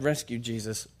Peter had rescued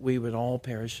Jesus, we would all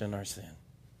perish in our sin.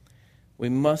 We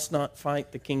must not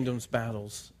fight the kingdom's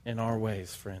battles in our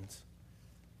ways, friends.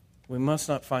 We must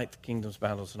not fight the kingdom's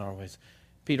battles in our ways.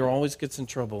 Peter always gets in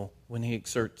trouble when he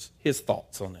exerts his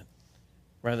thoughts on it,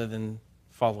 rather than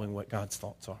following what God's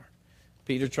thoughts are.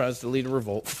 Peter tries to lead a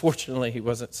revolt. Fortunately, he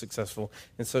wasn't successful.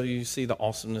 And so you see the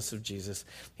awesomeness of Jesus.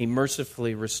 He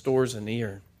mercifully restores an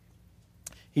ear.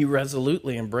 He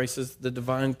resolutely embraces the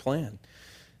divine plan.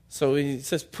 So he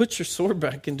says, put your sword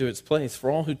back into its place, for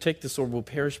all who take the sword will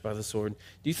perish by the sword.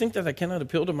 Do you think that I cannot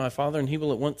appeal to my Father, and he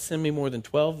will at once send me more than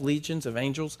 12 legions of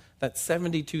angels? That's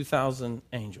 72,000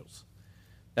 angels.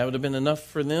 That would have been enough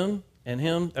for them and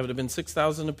him. That would have been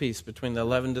 6,000 apiece between the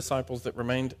 11 disciples that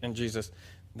remained and Jesus.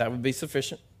 That would be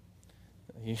sufficient.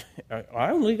 I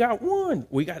only got one.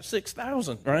 We got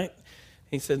 6,000, right?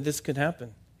 He said this could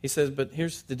happen. He says, but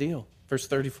here's the deal. Verse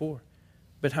 34.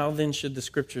 But how then should the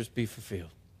scriptures be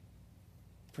fulfilled?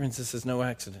 Friends, this is no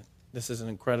accident. This is an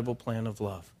incredible plan of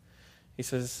love. He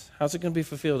says, how's it going to be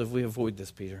fulfilled if we avoid this,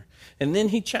 Peter? And then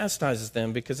he chastises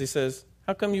them because he says,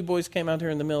 how come you boys came out here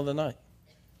in the middle of the night?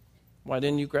 Why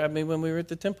didn't you grab me when we were at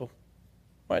the temple?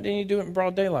 Why didn't you do it in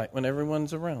broad daylight when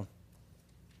everyone's around?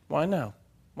 Why now?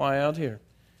 Why out here?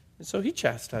 And so he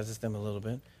chastises them a little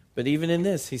bit. But even in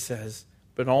this, he says,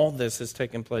 but all this has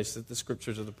taken place that the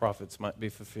scriptures of the prophets might be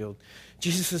fulfilled.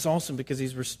 Jesus is awesome because he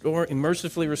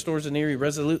mercifully restores an ear. He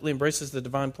resolutely embraces the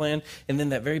divine plan. And then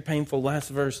that very painful last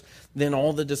verse, then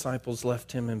all the disciples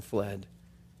left him and fled.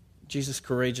 Jesus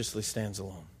courageously stands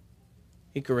alone.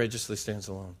 He courageously stands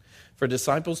alone. For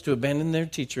disciples to abandon their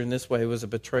teacher in this way was a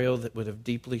betrayal that would have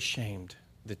deeply shamed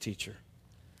the teacher.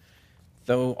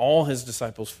 Though all his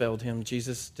disciples failed him,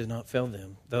 Jesus did not fail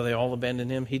them. Though they all abandoned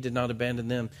him, he did not abandon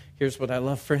them. Here's what I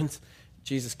love, friends.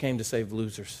 Jesus came to save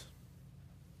losers.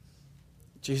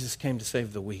 Jesus came to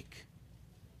save the weak.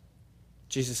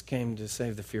 Jesus came to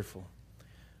save the fearful.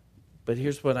 But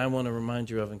here's what I want to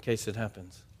remind you of in case it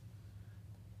happens.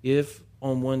 If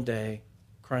on one day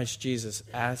Christ Jesus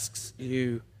asks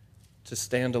you to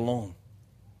stand alone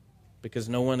because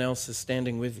no one else is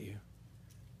standing with you,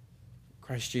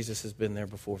 Christ Jesus has been there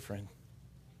before, friend.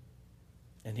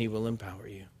 And he will empower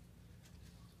you.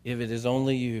 If it is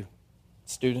only you,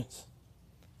 students,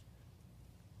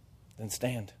 then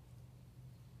stand.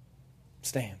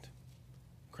 Stand.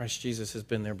 Christ Jesus has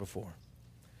been there before.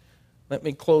 Let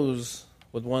me close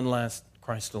with one last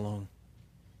Christ alone.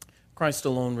 Christ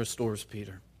alone restores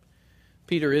Peter.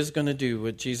 Peter is going to do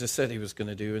what Jesus said he was going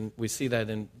to do, and we see that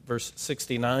in verse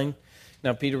 69.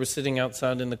 Now Peter was sitting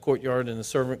outside in the courtyard, and a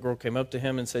servant girl came up to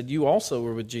him and said, you also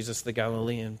were with Jesus the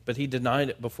Galilean. But he denied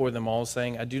it before them all,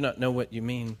 saying, I do not know what you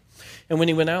mean. And when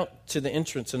he went out to the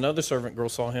entrance, another servant girl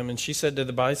saw him, and she said to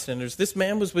the bystanders, this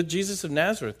man was with Jesus of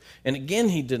Nazareth. And again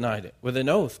he denied it with an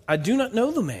oath, I do not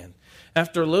know the man.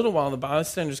 After a little while, the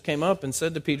bystanders came up and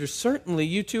said to Peter, certainly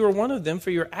you too are one of them, for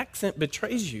your accent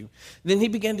betrays you. Then he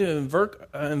began to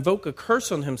invoke a curse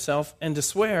on himself and to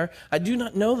swear, I do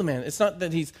not know the man. It's not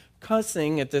that he's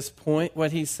cussing at this point.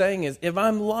 What he's saying is, if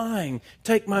I'm lying,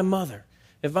 take my mother.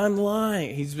 If I'm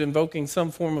lying, he's invoking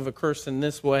some form of a curse in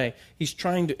this way. He's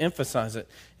trying to emphasize it.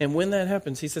 And when that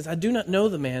happens, he says, I do not know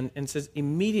the man, and says,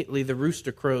 immediately the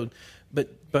rooster crowed. But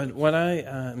what I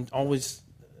am always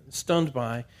stunned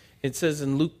by, it says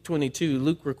in Luke 22,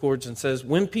 Luke records and says,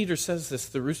 when Peter says this,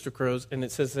 the rooster crows, and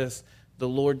it says this, the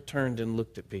Lord turned and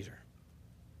looked at Peter.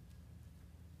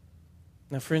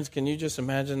 Now, friends, can you just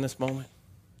imagine this moment?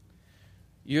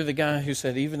 You're the guy who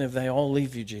said, even if they all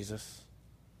leave you, Jesus,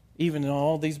 even if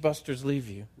all these busters leave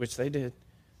you, which they did,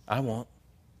 I won't.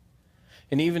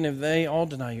 And even if they all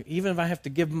deny you, even if I have to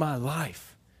give my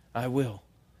life, I will.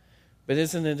 But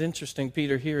isn't it interesting,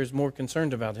 Peter here is more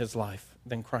concerned about his life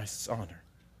than Christ's honor.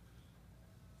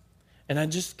 And I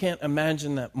just can't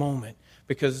imagine that moment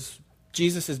because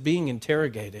Jesus is being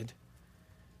interrogated.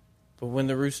 But when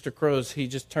the rooster crows, he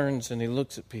just turns and he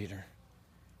looks at Peter.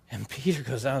 And Peter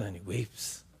goes out and he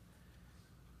weeps.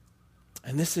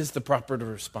 And this is the proper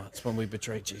response when we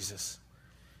betray Jesus.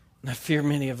 And I fear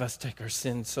many of us take our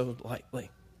sin so lightly.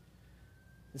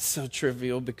 It's so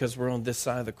trivial because we're on this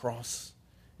side of the cross.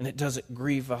 And it doesn't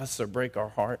grieve us or break our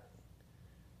heart.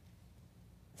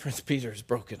 Friends, Peter is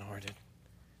brokenhearted.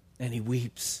 And he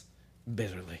weeps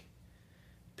bitterly.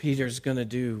 Peter's going to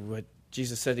do what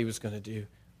Jesus said he was going to do.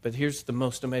 But here's the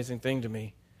most amazing thing to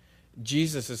me.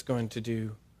 Jesus is going to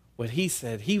do what he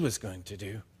said he was going to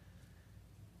do.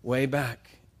 Way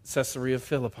back, Caesarea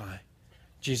Philippi,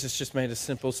 Jesus just made a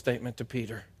simple statement to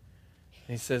Peter.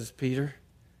 He says, Peter,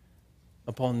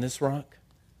 upon this rock,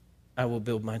 I will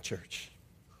build my church.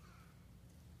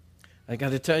 I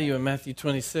got to tell you, in Matthew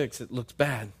 26, it looks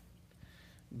bad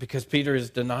because Peter has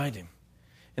denied him.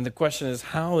 And the question is,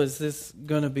 how is this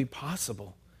going to be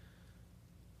possible?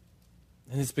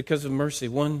 And it's because of mercy.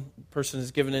 One person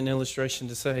is given an illustration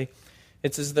to say,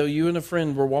 it's as though you and a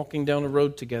friend were walking down a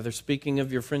road together, speaking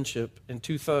of your friendship, and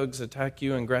two thugs attack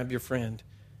you and grab your friend,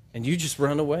 and you just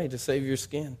run away to save your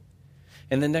skin.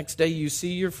 And the next day you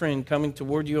see your friend coming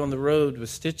toward you on the road with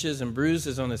stitches and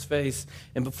bruises on his face,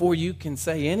 and before you can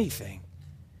say anything,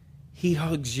 he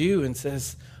hugs you and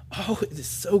says, oh, it is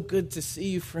so good to see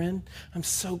you, friend. I'm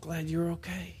so glad you're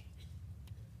okay.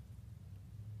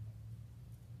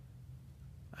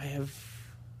 I have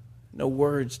no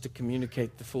words to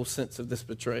communicate the full sense of this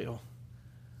betrayal.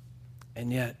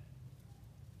 And yet,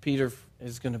 Peter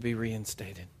is going to be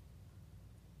reinstated.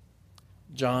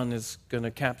 John is going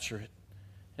to capture it.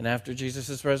 And after Jesus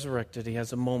is resurrected, he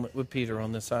has a moment with Peter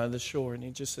on the side of the shore, and he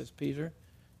just says, Peter,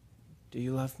 do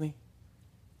you love me?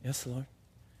 Yes, Lord.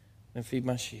 Then feed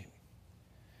my sheep.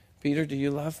 Peter, do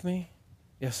you love me?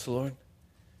 Yes, Lord.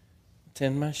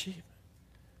 Tend my sheep.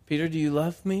 Peter, do you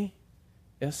love me?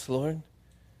 Yes, Lord.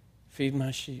 Feed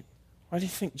my sheep. Why do you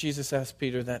think Jesus asked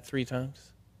Peter that 3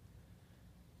 times?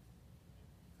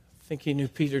 I think he knew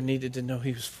Peter needed to know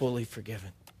he was fully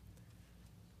forgiven.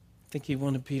 I think he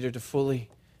wanted Peter to fully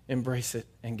embrace it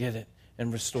and get it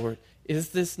and restore it. Is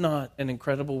this not an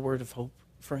incredible word of hope,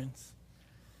 friends?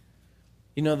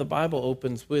 You know, the Bible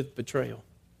opens with betrayal.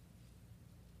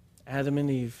 Adam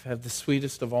and Eve have the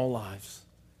sweetest of all lives,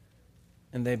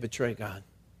 and they betray God.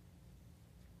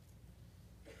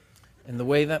 And the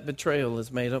way that betrayal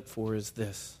is made up for is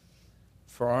this.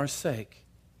 For our sake,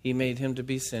 he made him to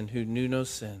be sin who knew no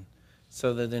sin,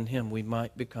 so that in him we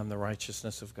might become the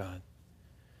righteousness of God.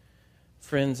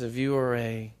 Friends, if you are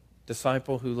a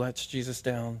disciple who lets Jesus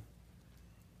down,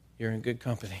 you're in good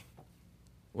company.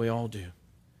 We all do.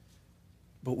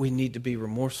 But we need to be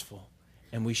remorseful,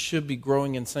 and we should be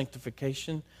growing in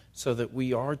sanctification so that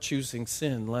we are choosing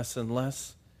sin less and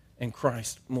less and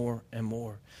Christ more and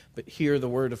more. But hear the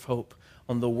word of hope.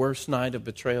 On the worst night of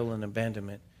betrayal and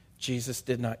abandonment, Jesus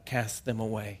did not cast them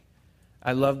away.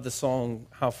 I love the song,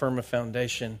 How Firm a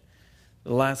Foundation.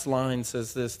 The last line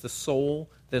says this, the soul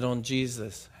that on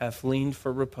Jesus hath leaned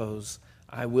for repose,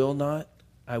 I will not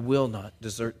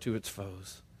desert to its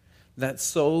foes. That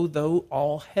so, though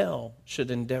all hell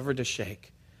should endeavor to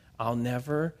shake, I'll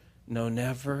never, no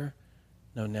never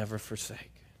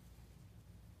forsake.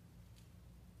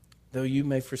 Though you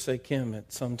may forsake him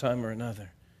at some time or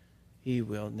another, he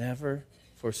will never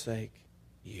forsake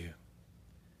you.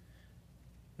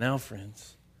 Now,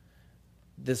 friends,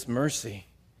 this mercy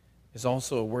is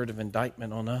also a word of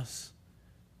indictment on us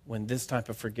when this type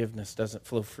of forgiveness doesn't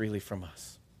flow freely from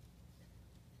us.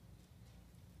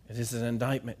 It is an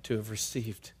indictment to have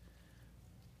received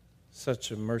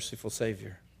such a merciful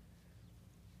Savior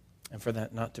and for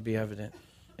that not to be evident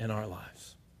in our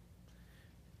lives.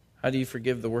 How do you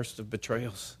forgive the worst of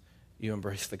betrayals? You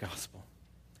embrace the gospel.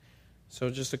 So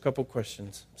just a couple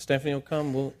questions. Stephanie will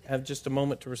come. We'll have just a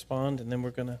moment to respond, and then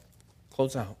we're going to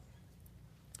close out.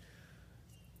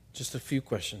 Just a few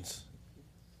questions.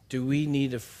 Do we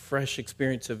need a fresh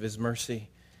experience of his mercy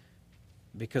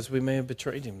because we may have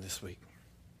betrayed him this week?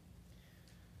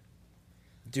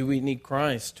 Do we need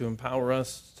Christ to empower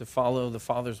us to follow the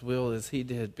Father's will as he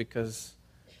did, because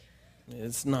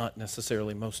it's not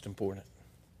necessarily most important?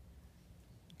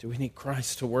 Do we need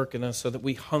Christ to work in us so that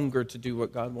we hunger to do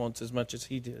what God wants as much as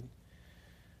he did?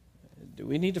 Do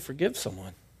we need to forgive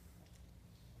someone?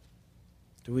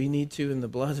 Do we need to, in the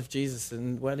blood of Jesus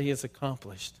and what he has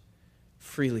accomplished,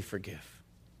 freely forgive?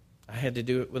 I had to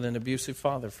do it with an abusive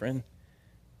father, friend.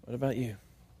 What about you?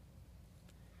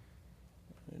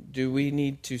 Do we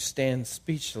need to stand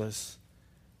speechless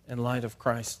in light of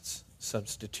Christ's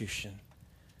substitution?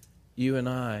 You and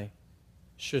I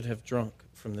should have drunk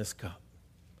from this cup.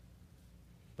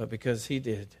 But because he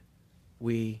did,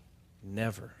 we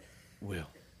never will.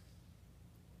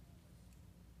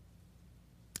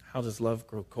 How does love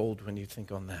grow cold when you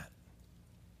think on that?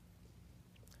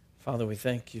 Father, we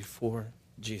thank you for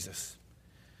Jesus.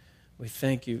 We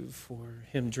thank you for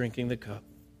him drinking the cup.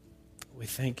 We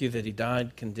thank you that he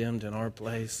died condemned in our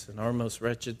place and our most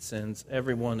wretched sins,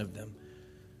 every one of them.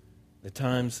 The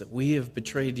times that we have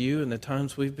betrayed you and the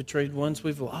times we've betrayed ones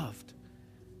we've loved.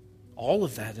 All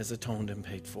of that is atoned and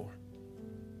paid for.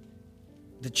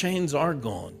 The chains are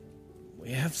gone.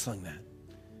 We have sung that.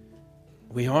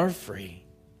 We are free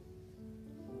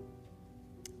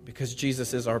because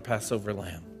Jesus is our Passover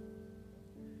lamb.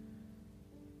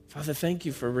 Father, thank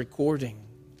you for recording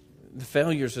the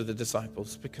failures of the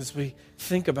disciples, because we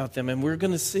think about them and we're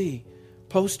going to see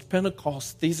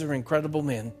post-Pentecost, these are incredible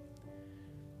men.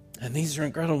 And these are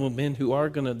incredible men who are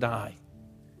going to die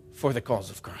for the cause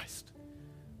of Christ.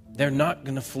 They're not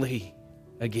going to flee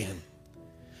again.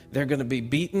 They're going to be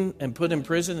beaten and put in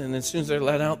prison, and as soon as they're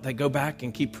let out, they go back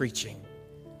and keep preaching.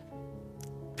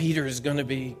 Peter is going to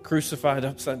be crucified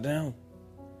upside down.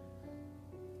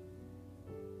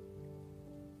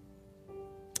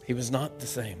 He was not the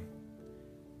same.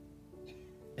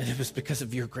 And it was because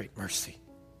of your great mercy.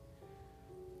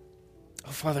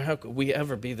 Oh, Father, how could we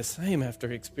ever be the same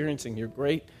after experiencing your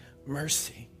great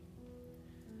mercy?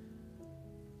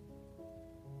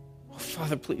 Oh,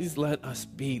 Father, please let us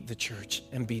be the church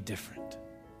and be different.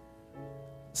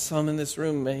 Some in this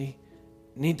room may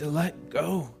need to let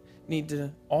go, need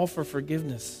to offer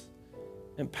forgiveness.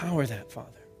 Empower that, Father.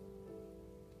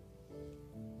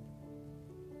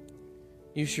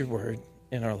 Use your word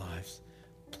in our lives.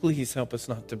 Please help us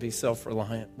not to be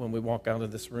self-reliant when we walk out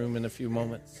of this room in a few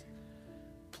moments.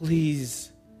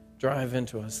 Please drive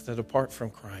into us that apart from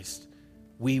Christ,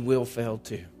 we will fail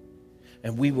too.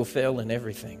 And we will fail in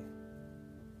everything.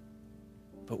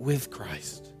 But with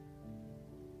Christ,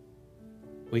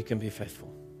 we can be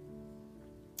faithful.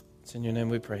 It's in your name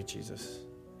we pray, Jesus.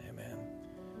 Amen.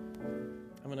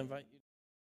 I'm going to invite you.